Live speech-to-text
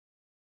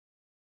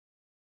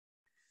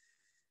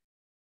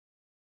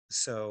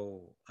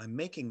So I'm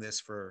making this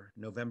for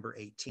November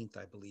 18th,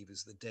 I believe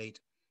is the date.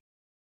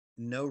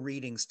 No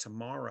readings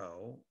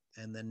tomorrow,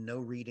 and then no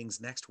readings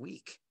next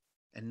week,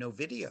 and no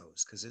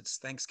videos because it's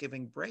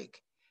Thanksgiving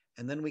break.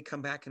 And then we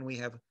come back and we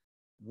have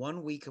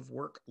 1 week of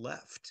work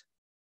left,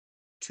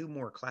 two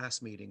more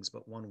class meetings,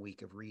 but 1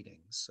 week of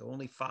readings. So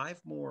only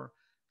five more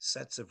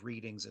sets of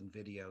readings and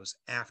videos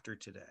after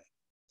today.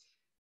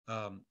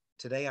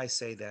 Today, I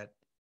say that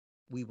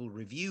we will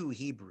review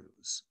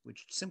Hebrews,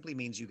 which simply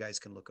means you guys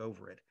can look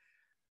over it.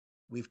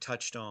 We've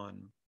touched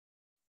on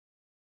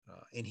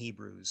in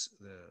Hebrews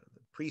the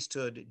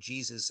priesthood,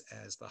 Jesus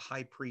as the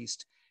high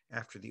priest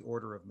after the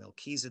order of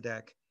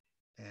Melchizedek,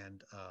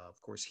 and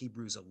of course,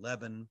 Hebrews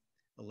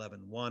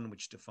 11:1,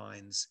 which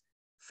defines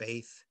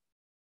faith,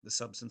 the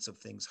substance of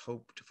things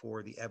hoped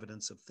for, the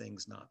evidence of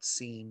things not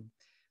seen,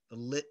 the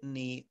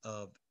litany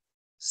of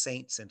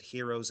saints and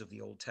heroes of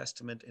the Old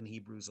Testament in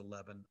Hebrews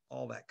 11,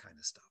 all that kind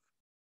of stuff.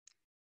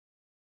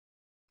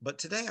 But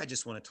today I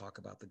just want to talk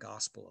about the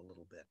gospel a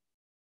little bit.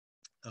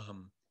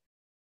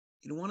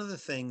 One of the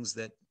things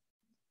that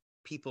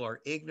people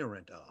are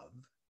ignorant of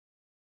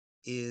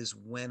is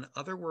when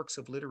other works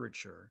of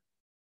literature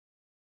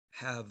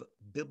have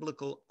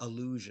biblical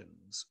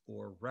allusions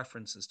or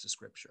references to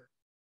Scripture.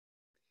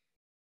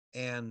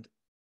 And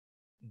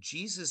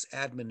Jesus'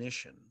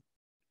 admonition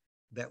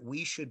that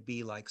we should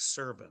be like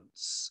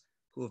servants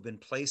who have been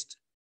placed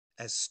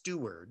as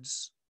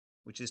stewards,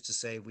 which is to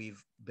say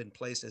we've been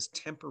placed as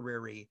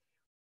temporary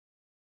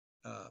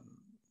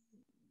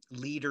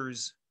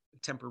leaders,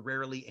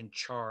 temporarily in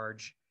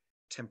charge,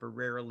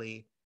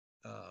 temporarily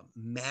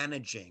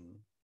managing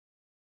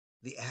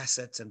the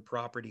assets and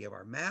property of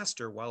our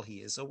master while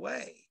he is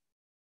away.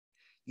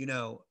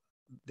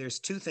 There's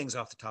two things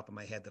off the top of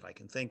my head that I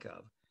can think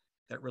of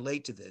that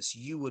relate to this.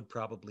 You would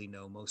probably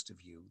know, most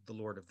of you, The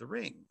Lord of the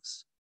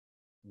Rings,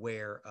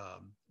 where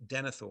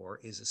Denethor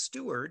is a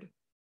steward,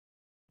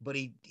 but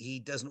he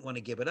doesn't want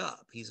to give it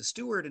up. He's a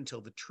steward until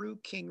the true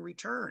king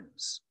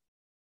returns.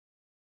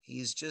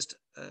 He's just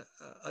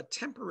a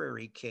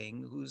temporary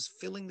king who's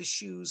filling the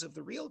shoes of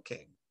the real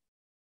king.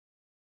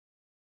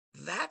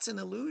 That's an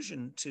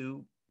allusion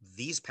to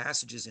these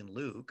passages in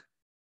Luke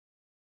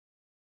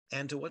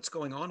and to what's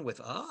going on with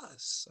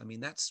us. I mean,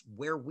 that's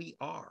where we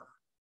are.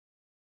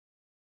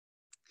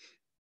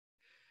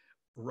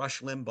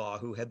 Rush Limbaugh,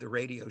 who had the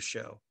radio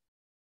show,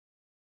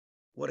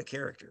 what a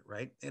character,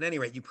 right? At any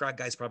rate, you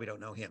guys probably don't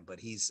know him, but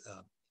he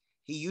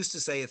used to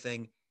say a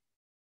thing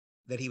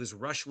that he was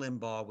Rush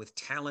Limbaugh with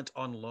talent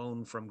on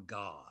loan from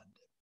God,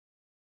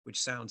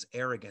 which sounds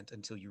arrogant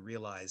until you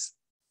realize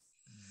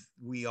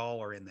we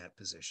all are in that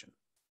position.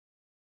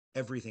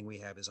 Everything we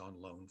have is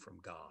on loan from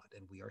God,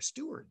 and we are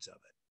stewards of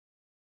it.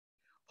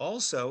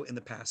 Also, in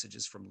the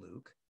passages from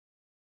Luke,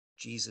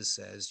 Jesus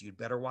says, you'd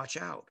better watch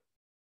out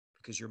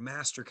because your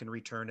master can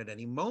return at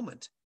any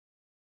moment,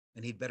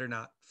 and he'd better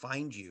not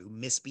find you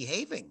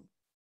misbehaving.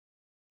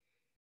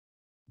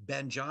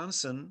 Ben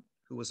Jonson,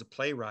 who was a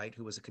playwright,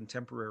 who was a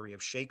contemporary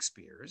of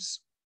Shakespeare's,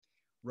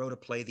 wrote a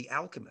play, The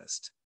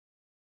Alchemist,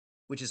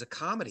 which is a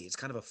comedy. It's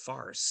kind of a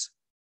farce.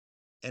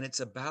 And it's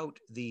about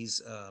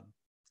these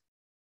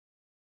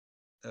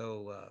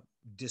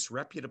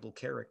disreputable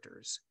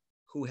characters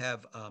who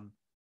have,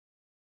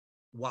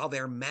 while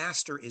their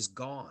master is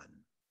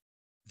gone,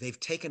 they've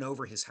taken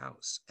over his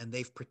house and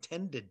they've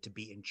pretended to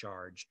be in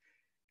charge,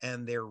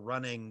 and they're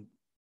running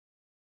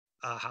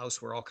a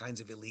house where all kinds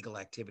of illegal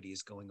activity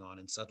is going on,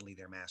 and suddenly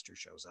their master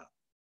shows up.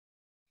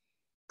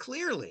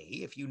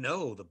 Clearly, if you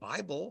know the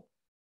Bible,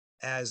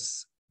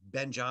 as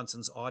Ben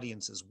Jonson's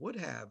audiences would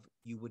have,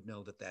 you would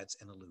know that that's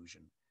an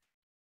allusion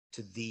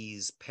to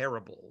these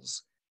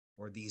parables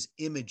or these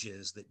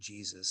images that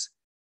Jesus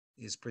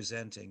is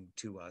presenting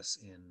to us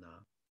in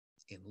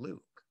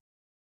Luke.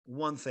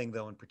 One thing,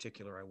 though, in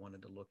particular, I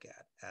wanted to look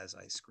at as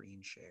I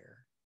screen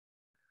share.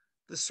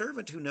 The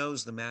servant who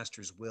knows the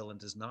master's will and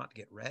does not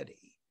get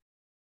ready,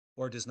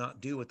 or does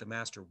not do what the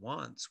master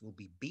wants, will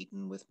be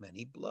beaten with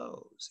many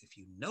blows. If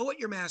you know what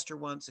your master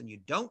wants and you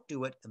don't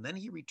do it, and then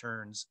he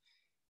returns,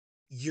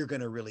 you're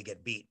going to really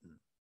get beaten.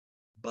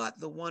 But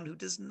the one who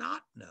does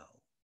not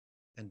know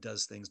and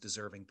does things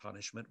deserving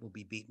punishment will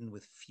be beaten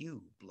with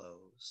few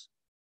blows.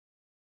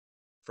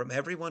 From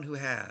everyone who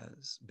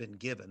has been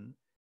given,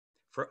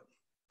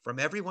 from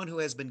everyone who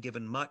has been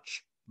given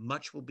much,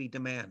 much will be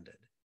demanded.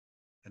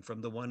 And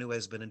from the one who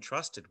has been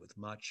entrusted with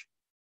much,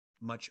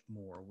 much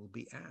more will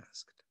be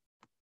asked.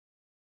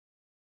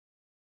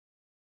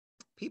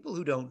 People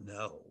who don't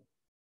know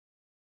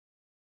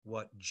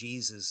what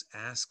Jesus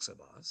asks of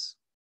us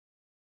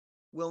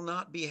will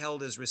not be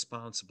held as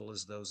responsible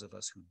as those of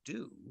us who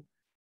do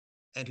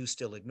and who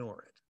still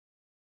ignore it.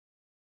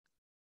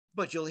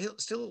 But you'll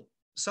still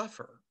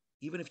suffer,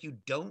 even if you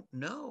don't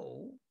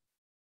know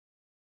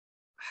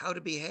how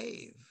to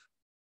behave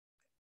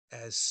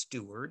as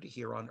steward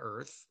here on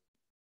earth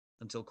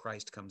until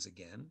Christ comes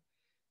again.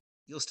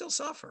 You'll still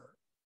suffer,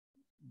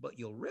 but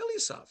you'll really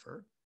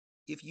suffer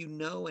if you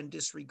know and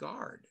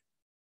disregard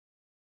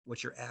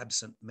what your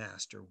absent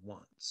master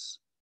wants.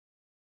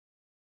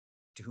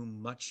 To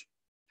whom much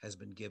has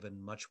been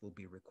given, much will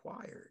be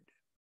required.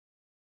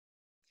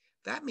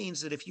 That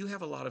means that if you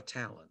have a lot of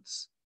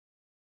talents,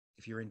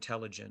 if you're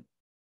intelligent,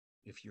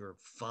 if you're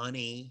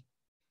funny,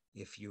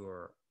 if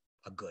you're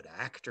a good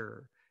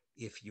actor,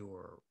 if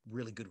you're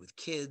really good with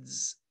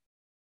kids,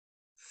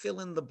 fill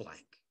in the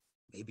blank.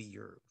 Maybe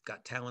you've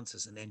got talents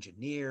as an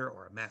engineer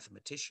or a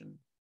mathematician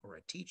or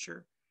a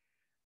teacher.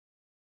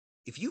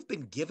 If you've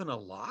been given a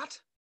lot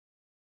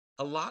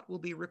will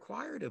be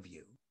required of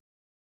you.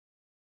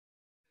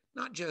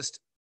 Not just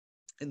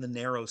in the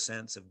narrow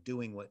sense of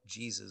doing what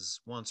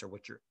Jesus wants or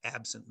what your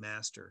absent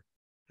master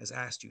has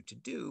asked you to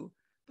do,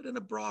 but in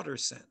a broader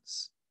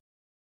sense.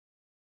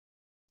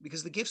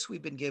 Because the gifts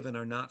we've been given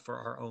are not for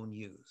our own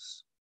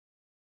use.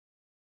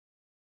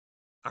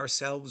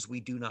 Ourselves we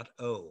do not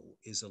owe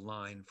is a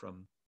line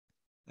from,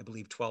 I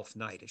believe, Twelfth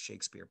Night, a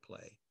Shakespeare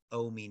play.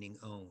 Owe meaning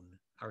own.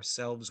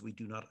 Ourselves we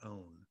do not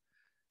own.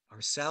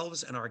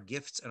 Ourselves and our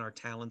gifts and our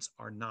talents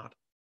are not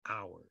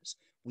ours.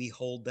 We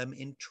hold them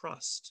in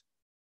trust.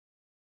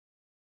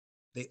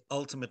 They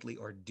ultimately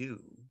are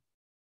due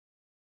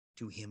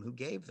to him who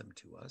gave them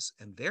to us,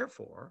 and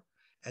therefore,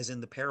 as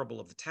in the parable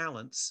of the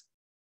talents,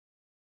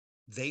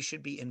 they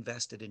should be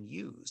invested and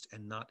used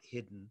and not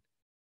hidden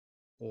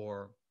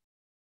or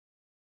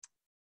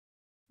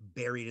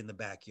buried in the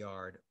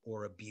backyard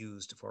or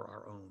abused for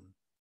our own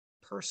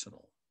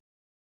personal,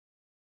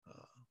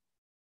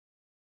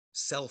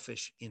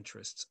 selfish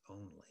interests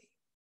only.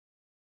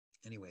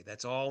 Anyway,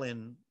 that's all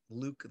in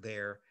Luke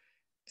there.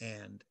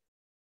 And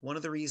one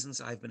of the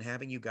reasons I've been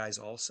having you guys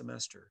all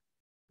semester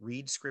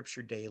read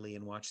scripture daily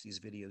and watch these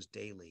videos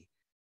daily,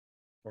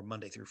 or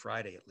Monday through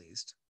Friday at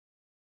least,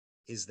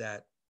 is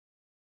that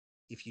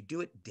if you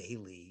do it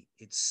daily,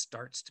 it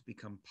starts to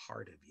become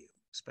part of you,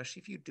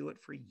 especially if you do it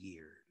for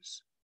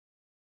years.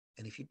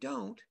 And if you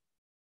don't,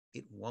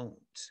 it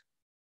won't.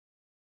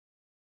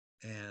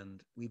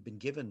 And we've been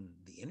given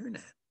the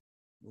internet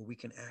where we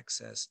can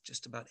access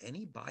just about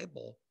any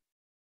Bible,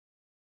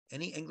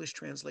 any English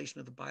translation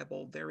of the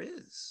Bible there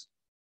is,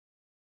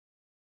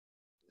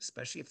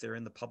 especially if they're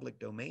in the public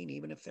domain,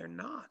 even if they're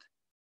not.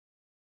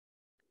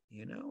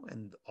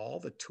 And all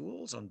the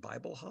tools on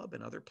Bible Hub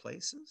and other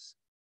places,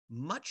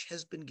 much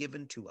has been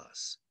given to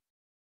us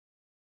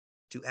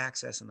to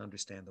access and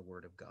understand the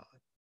Word of God.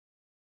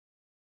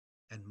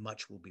 And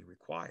much will be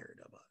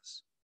required of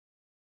us.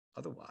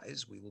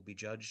 Otherwise, we will be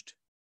judged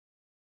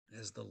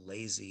as the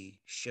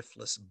lazy,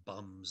 shiftless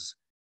bums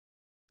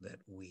that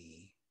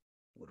we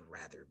would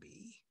rather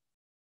be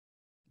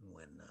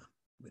when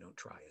we don't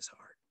try as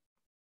hard.